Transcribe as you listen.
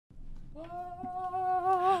What?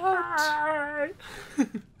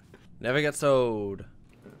 Never get sold.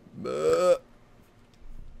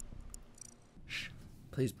 Shh.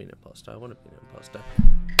 Please be an imposter. I want to be an imposter.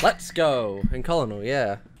 Let's go. In Colonel,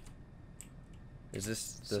 yeah. Is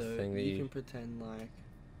this the thing that you can pretend like...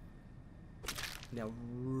 Now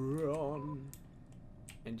run.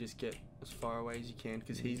 And just get as far away as you can,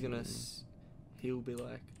 because he's gonna... He'll be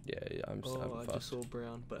like... Yeah, I'm I just saw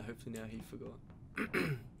brown, but hopefully now he forgot.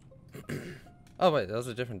 Oh wait, that was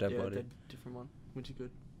a different dead body. Yeah, different one, which is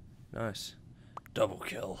good. Nice. Double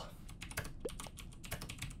kill.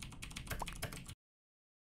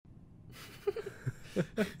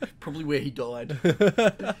 Probably where he died.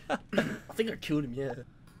 I think I killed him, yeah.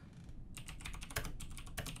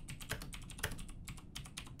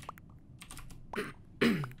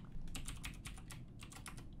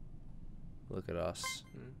 Look at us.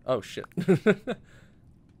 Oh shit.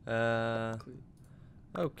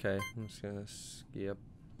 Okay, I'm just gonna skip.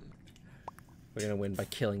 We're gonna win by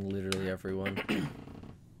killing literally everyone.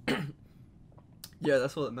 Yeah,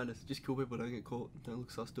 that's all that matters. Just kill people, don't get caught. Don't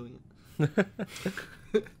look sus doing it.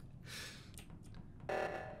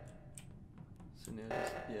 So now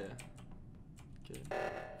just, yeah. Okay.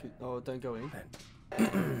 Oh, don't go in.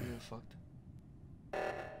 You're fucked.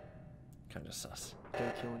 Kinda sus.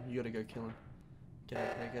 Go kill him. You gotta go kill him. Get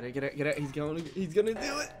out. He's gonna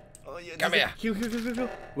do it. Oh yeah. Come here. Kill.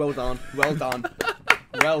 Well done. Well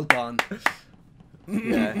done.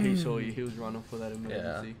 Yeah, he saw you. He was running for that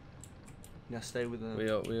emergency. Yeah. Now stay with the... We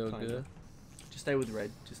all good? Just stay with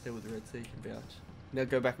red. So you can vouch. Now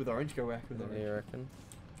go back with orange. Go back with orange. You reckon?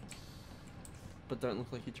 But don't look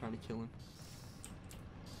like you're trying to kill him.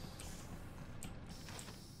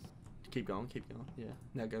 Keep going. Yeah.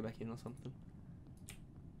 Now go back in or something.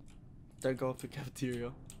 Don't go off the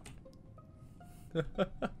cafeteria.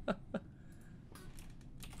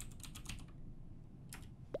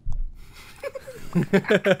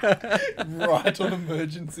 Right on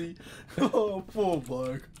emergency. Oh, poor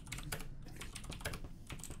bloke.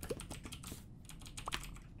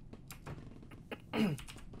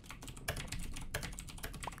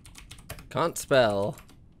 Can't spell.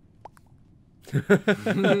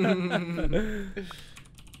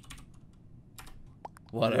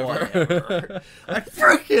 Whatever. I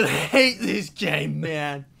freaking hate this game,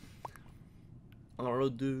 man. Oh,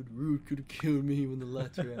 dude, Rude could have killed me when the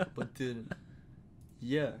lights were out, but didn't.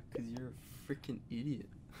 Yeah, because you're a freaking idiot.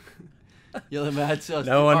 You're the mad sus.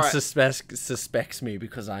 No one suspects me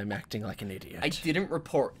because I'm acting like an idiot. I didn't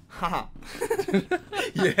report. Haha.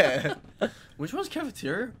 Yeah. Which one's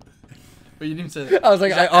cafeteria? But you didn't say that. I was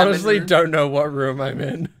like, I honestly don't know what room I'm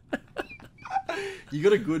in. You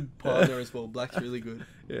got a good partner as well. Black's really good.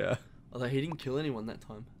 Yeah. Although he didn't kill anyone that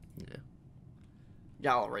time. Yeah.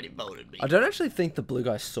 Y'all already voted me. I don't actually think the blue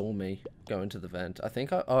guy saw me go into the vent. I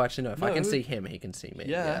think oh, actually, no. If I can see him, he can see me.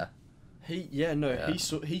 Yeah. He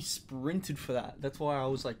sprinted for that. That's why I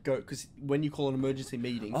was like, go, because when you call an emergency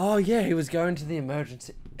meeting. Oh yeah, he was going to the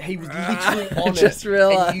emergency. He was literally on it. Just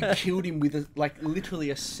realized. And you killed him with literally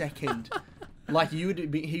a second. Like he would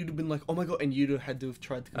have been like, oh my god, and you'd have had to have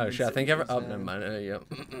tried to. Oh shit! I think never mind. Yeah.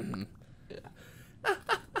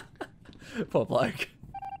 Poor bloke.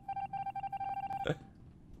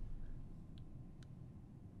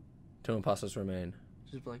 Two imposters remain.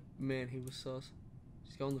 Just like, man, he was sus.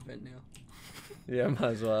 Just go on the vent now. Yeah, might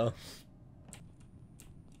as well.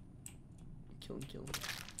 Kill him.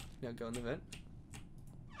 Now go on the vent.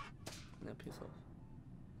 Now piss off.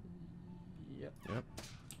 Yep.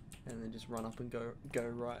 And then just run up and go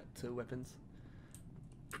right to weapons.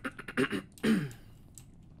 And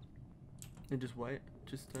just wait.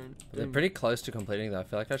 Just don't. They're pretty close to completing that. I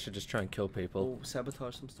feel like I should just try and kill people. Or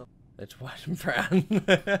sabotage some stuff. It's white and brown.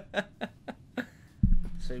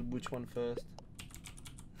 So which one first?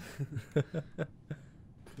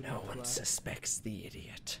 No one suspects the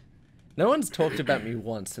idiot. No one's talked about me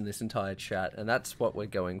once in this entire chat, and that's what we're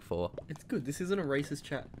going for. It's good. This isn't a racist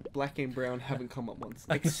chat. Black and brown haven't come up once.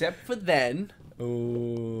 Except for then.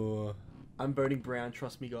 Ooh. I'm voting brown,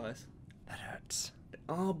 trust me, guys. That hurts.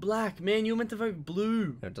 Oh, black. Man, you were meant to vote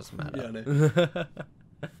blue. No, it doesn't matter. Yeah, I know.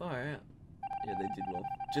 Far out. Yeah, they did well.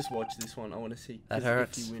 Just watch this one. I want to see. That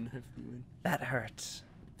hurts. If you win, hopefully you win. That hurts.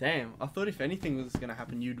 Damn. I thought if anything was going to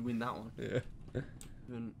happen, you'd win that one. Yeah.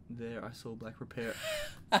 Even there, I saw black repair.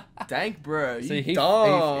 Dang, bro. You See,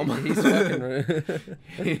 dumb. He's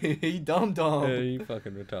fucking... He dumb. Yeah, you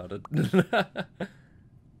fucking retarded.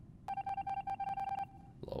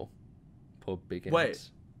 Lol. Poor big ants. Wait.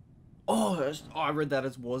 Oh, I read that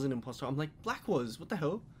as was an imposter. I'm like, black was. What the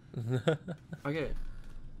hell? Okay.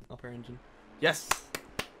 Upper engine. Yes.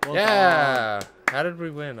 Well Yeah. How did we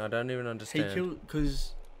win? I don't even He understand. killed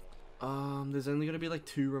because there's only gonna be like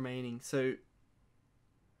 2 remaining. So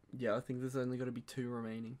yeah, I think there's only gonna be 2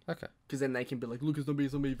 remaining. Okay. Because then they can be like, look, it's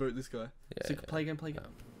somebody vote this guy. Yeah. So play again.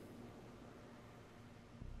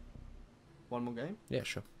 One more game. Yeah,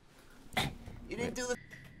 sure. You didn't do the.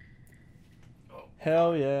 Oh.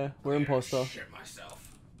 Hell yeah, we're imposter. Shit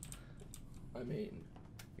myself. I mean,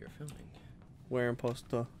 you're filming. We're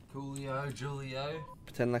imposter. Coolio, Julio.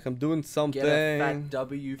 Pretend like I'm doing something. Get a fat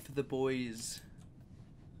W for the boys.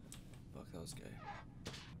 Fuck, that was gay.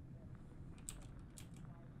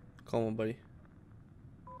 Come on, buddy.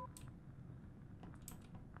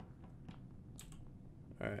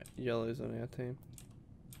 Alright, yellow's on our team.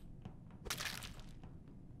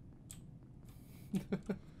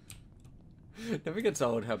 Never gets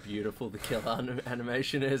old how beautiful the kill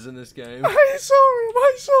animation is in this game. I saw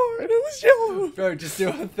it, it was yellow. Bro, just do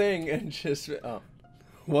a thing and just... Oh.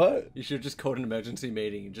 What? You should have just called an emergency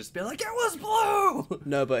meeting and just be like, it was blue!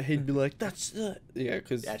 No, but he'd be like, that's the... Yeah,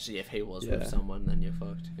 because... Actually, if he was Yeah. with someone, then you're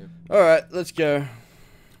fucked. Yeah. Alright, let's go.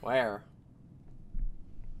 Where?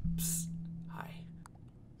 Psst. Hi.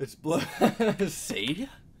 It's blue. See?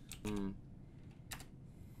 Mm.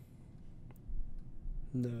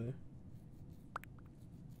 No.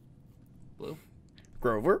 Blue?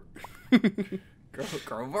 Grover?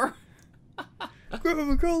 Grover?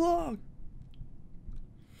 Grover, go along!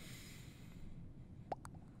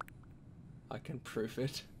 I can prove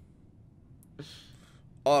it.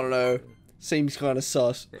 I don't know. Seems kind of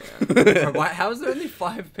sus. Yeah. Bro, how is there only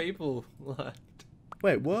 5 people left?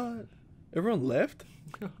 Wait, what? Everyone left?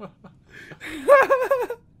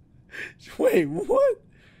 Wait, what?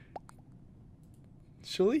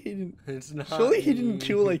 Surely he didn't. It's not. Surely he didn't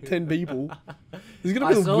kill like 10 people. This is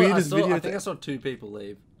gonna be the weirdest video. I think I saw 2 people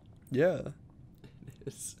leave. Yeah.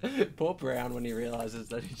 It's poor Brown when he realizes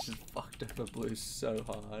that he's just fucked over Blue so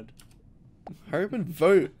hard. Hurry up and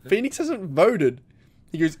vote. Phoenix hasn't voted.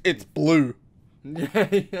 He goes, it's blue. Yeah.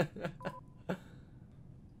 If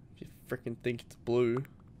you freaking think it's blue.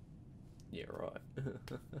 Yeah, right.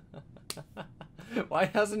 Why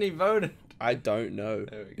hasn't he voted? I don't know.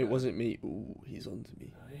 There we go. It wasn't me. Ooh, he's on to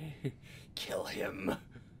me. Kill him.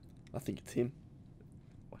 I think it's him.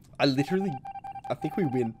 I think we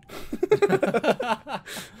win.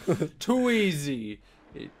 Too easy.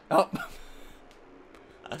 Oh.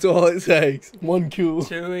 That's all it takes. 1 kill.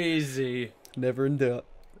 Too easy. Never in doubt.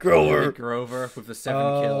 Grover. Grover with the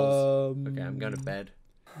 7 kills. Okay, I'm going to bed.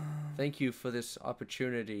 Thank you for this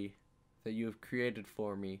opportunity that you have created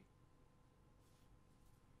for me.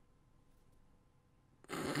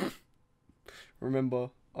 Remember,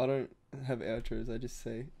 I don't have outros. I just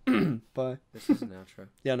say bye. This is an outro.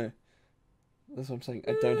 Yeah, I know. That's what I'm saying.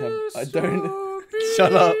 I don't.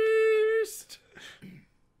 Shut up.